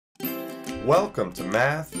Welcome to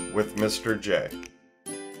Math with Mr. J.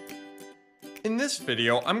 In this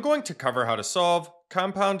video, I'm going to cover how to solve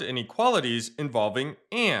compound inequalities involving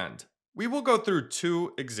and. We will go through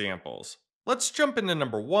two examples. Let's jump into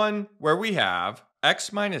number 1, where we have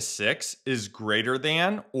x minus 6 is greater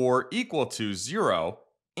than or equal to 0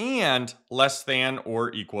 and less than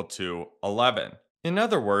or equal to 11. In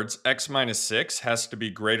other words, x minus 6 has to be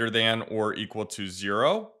greater than or equal to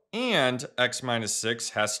 0, and x minus 6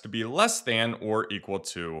 has to be less than or equal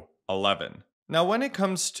to 11. Now, when it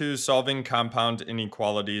comes to solving compound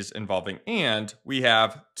inequalities involving and, we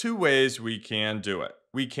have two ways we can do it.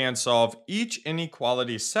 We can solve each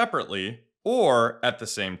inequality separately or at the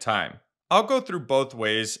same time. I'll go through both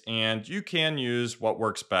ways and you can use what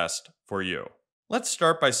works best for you. Let's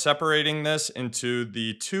start by separating this into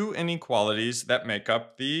the two inequalities that make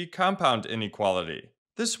up the compound inequality.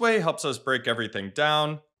 This way helps us break everything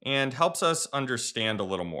down and helps us understand a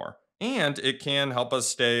little more. And it can help us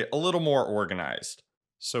stay a little more organized.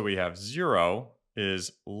 So we have 0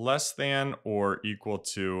 is less than or equal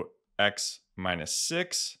to x minus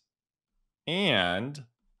 6, and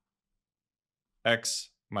x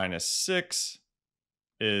minus 6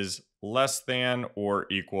 is less than or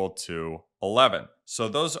equal to 11. So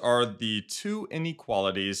those are the two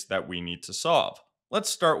inequalities that we need to solve. Let's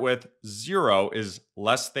start with 0 is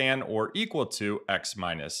less than or equal to x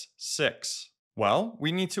minus 6. Well,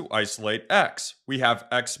 we need to isolate x. We have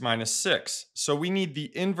x minus 6, so we need the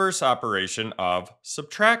inverse operation of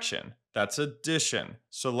subtraction. That's addition.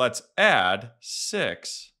 So let's add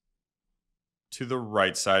 6 to the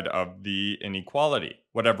right side of the inequality.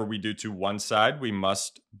 Whatever we do to one side, we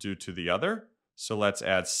must do to the other. So let's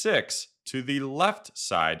add 6 to the left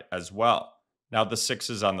side as well. Now the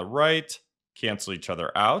 6's on the right cancel each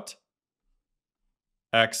other out.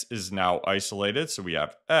 X is now isolated, so we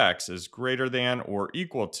have x is greater than or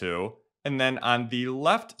equal to, and then on the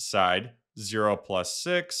left side, 0 plus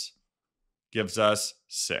 6 gives us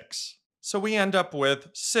 6. So we end up with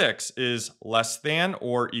 6 is less than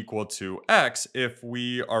or equal to x if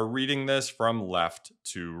we are reading this from left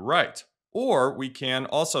to right. Or we can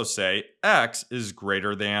also say x is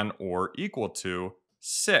greater than or equal to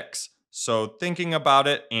 6. So thinking about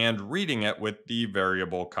it and reading it with the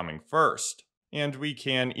variable coming first. And we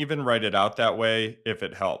can even write it out that way if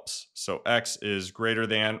it helps. So x is greater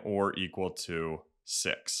than or equal to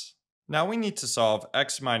 6. Now we need to solve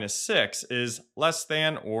x minus 6 is less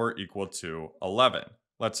than or equal to 11.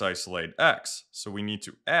 Let's isolate x. So we need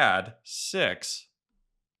to add 6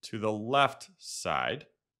 to the left side.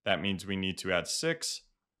 That means we need to add 6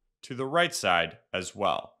 to the right side as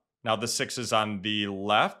well. Now the 6's on the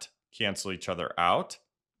left cancel each other out.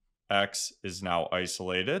 X is now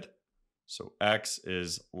isolated. So x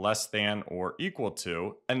is less than or equal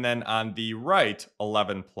to, and then on the right,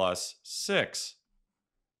 11 plus 6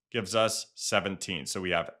 gives us 17. So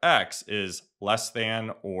we have x is less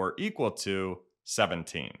than or equal to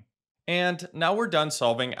 17. And now we're done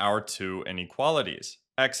solving our two inequalities.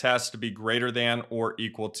 X has to be greater than or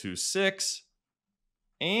equal to 6,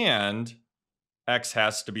 and x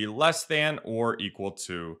has to be less than or equal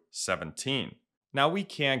to 17. Now we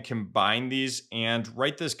can combine these and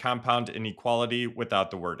write this compound inequality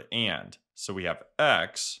without the word and. So we have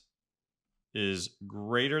x is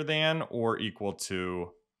greater than or equal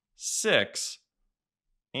to 6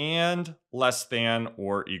 and less than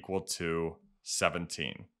or equal to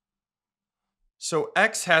 17. So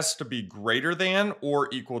x has to be greater than or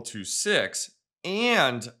equal to 6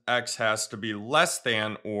 and x has to be less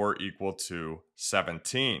than or equal to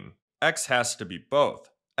 17. X has to be both.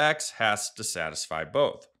 X has to satisfy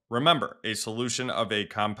both. Remember, a solution of a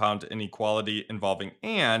compound inequality involving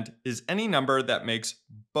and is any number that makes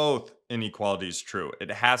both inequalities true.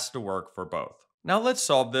 It has to work for both. Now let's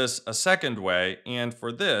solve this a second way, and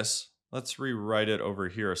for this, let's rewrite it over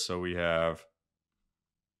here so we have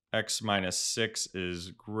x minus 6 is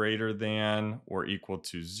greater than or equal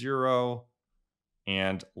to 0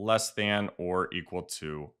 and less than or equal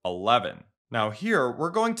to 11. Now here, we're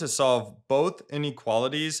going to solve both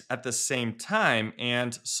inequalities at the same time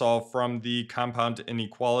and solve from the compound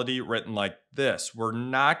inequality written like this. We're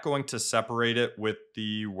not going to separate it with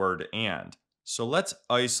the word and. So let's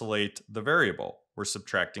isolate the variable. We're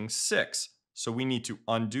subtracting 6. So we need to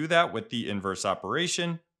undo that with the inverse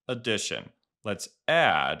operation, addition. Let's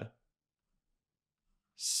add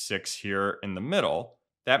 6 here in the middle.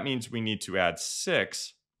 That means we need to add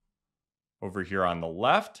 6 over here on the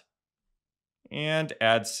left and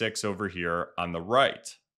add 6 over here on the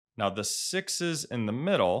right. Now the 6's in the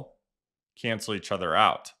middle cancel each other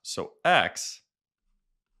out. So x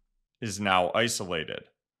is now isolated.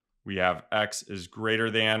 we have x is greater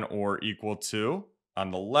than or equal to,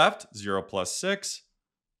 on the left, 0 plus 6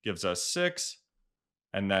 gives us 6.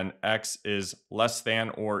 And then x is less than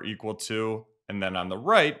or equal to, and then on the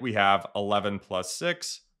right, we have 11 plus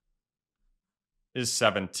 6 is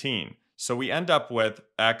 17. So we end up with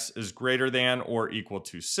x is greater than or equal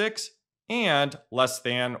to 6 and less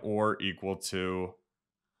than or equal to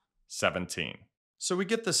 17. So we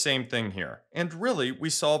get the same thing here, and really we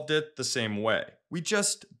solved it the same way. We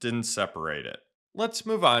just didn't separate it. Let's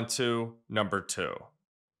move on to number 2.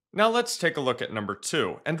 Now let's take a look at number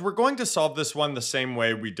 2, and we're going to solve this one the same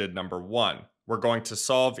way we did number 1. We're going to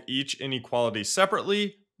solve each inequality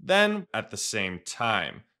separately, then at the same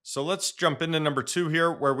time. So let's jump into number 2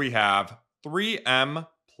 here, where we have 3m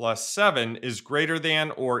plus 7 is greater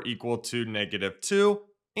than or equal to -2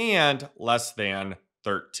 and less than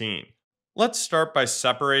 13. Let's start by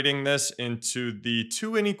separating this into the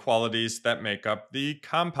two inequalities that make up the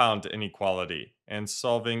compound inequality and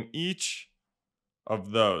solving each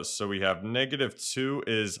of those. So we have -2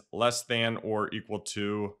 is less than or equal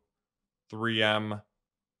to 3m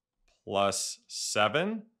plus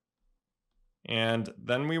 7. And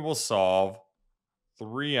then we will solve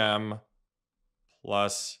 3m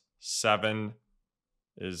plus 7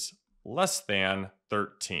 is less than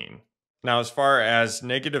 13. Now, as far as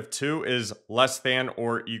 -2 is less than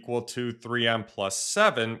or equal to 3m plus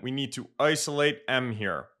 7, we need to isolate m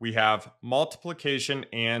here. We have multiplication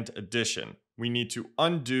and addition. We need to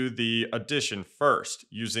undo the addition first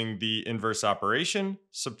using the inverse operation,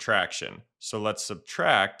 subtraction. So let's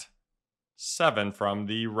subtract 7 from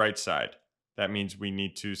the right side. That means we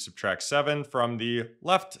need to subtract 7 from the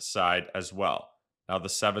left side as well. Now the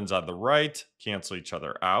 7's on the right cancel each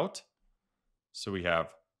other out. So we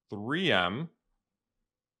have 3m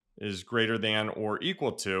is greater than or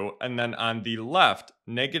equal to, and then on the left,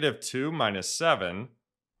 -2 minus 7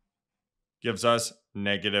 gives us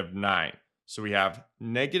 -9. So we have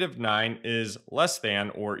 -9 is less than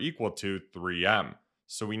or equal to 3m.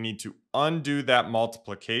 So we need to undo that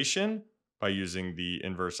multiplication by using the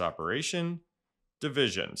inverse operation,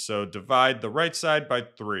 division. So divide the right side by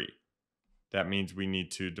 3. That means we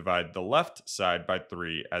need to divide the left side by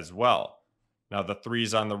 3 as well. Now the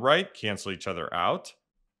 3's on the right cancel each other out.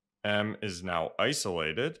 M is now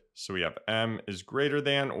isolated. So we have m is greater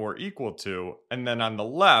than or equal to, and then on the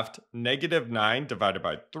left, -9 divided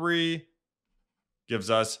by 3 gives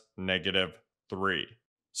us -3.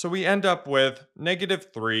 So we end up with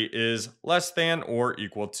 -3 is less than or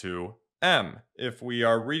equal to m if we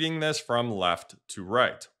are reading this from left to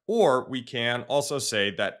right. Or we can also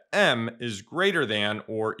say that m is greater than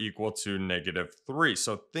or equal to -3.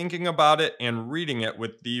 So thinking about it and reading it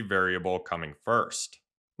with the variable coming first.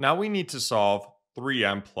 Now we need to solve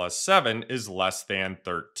 3m plus 7 is less than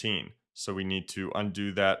 13. So we need to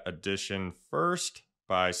undo that addition first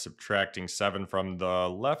by subtracting 7 from the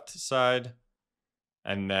left side.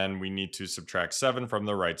 And then we need to subtract 7 from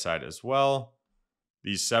the right side as well.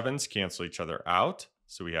 These 7's cancel each other out.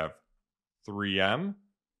 So we have 3m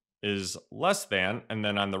is less than, and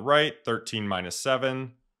then on the right, 13 minus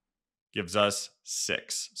 7 gives us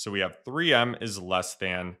 6. So we have 3m is less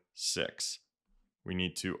than 6. We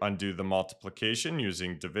need to undo the multiplication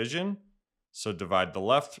using division. So divide the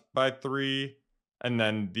left by 3, and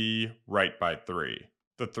then the right by 3.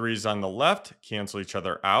 The 3's on the left cancel each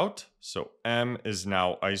other out. So m is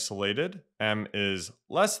now isolated. M is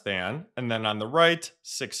less than, and then on the right,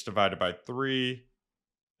 6 divided by 3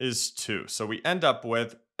 is 2. So we end up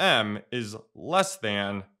with m is less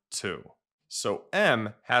than 2. So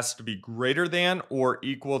m has to be greater than or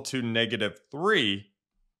equal to -3,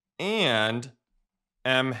 and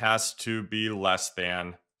m has to be less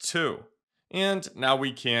than 2. And now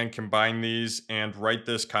we can combine these and write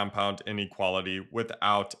this compound inequality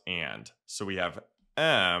without and. So we have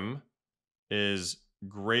m is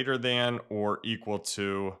greater than or equal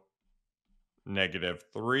to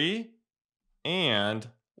 -3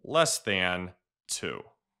 and less than 2.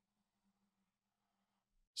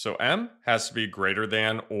 So m has to be greater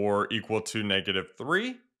than or equal to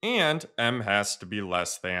 -3, and m has to be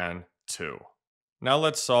less than 2. Now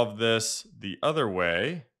let's solve this the other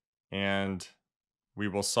way, and we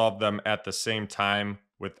will solve them at the same time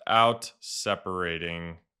without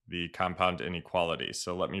separating the compound inequality.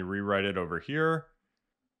 So let me rewrite it over here.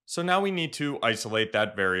 So now we need to isolate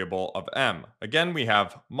that variable of m. Again, we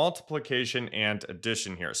have multiplication and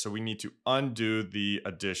addition here, so we need to undo the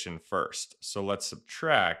addition first. So let's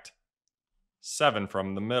subtract 7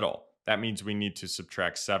 from the middle. That means we need to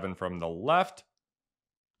subtract 7 from the left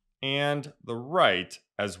and the right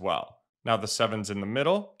as well. Now the 7's in the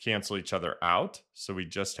middle cancel each other out, so we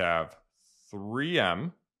just have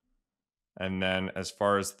 3m And then as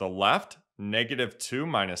far as the left, -2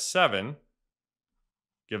 minus 7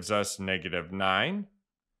 gives us -9.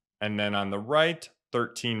 And then on the right,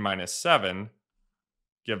 13 minus 7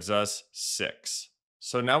 gives us 6.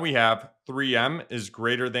 So now we have 3m is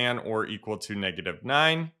greater than or equal to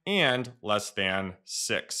 -9 and less than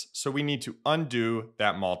 6. So we need to undo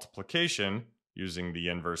that multiplication using the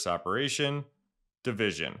inverse operation,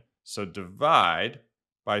 division. So divide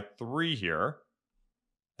by 3 here.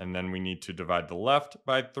 And then we need to divide the left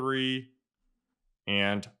by 3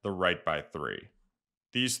 and the right by 3.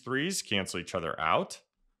 These 3's cancel each other out.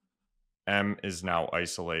 M is now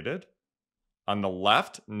isolated. On the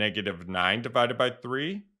left, -9 divided by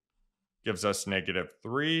 3 gives us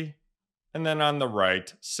 -3. And then on the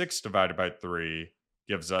right, 6 divided by 3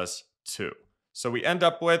 gives us 2. So we end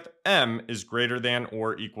up with m is greater than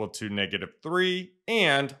or equal to -3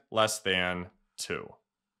 and less than 2.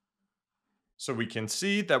 So we can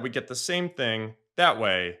see that we get the same thing that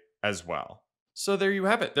way as well. So there you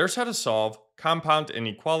have it. There's how to solve compound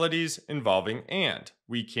inequalities involving and.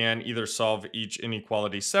 We can either solve each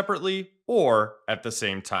inequality separately or at the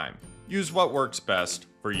same time. Use what works best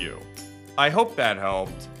for you. I hope that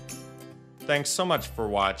helped. Thanks so much for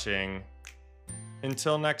watching.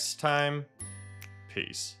 Until next time,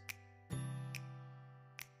 peace.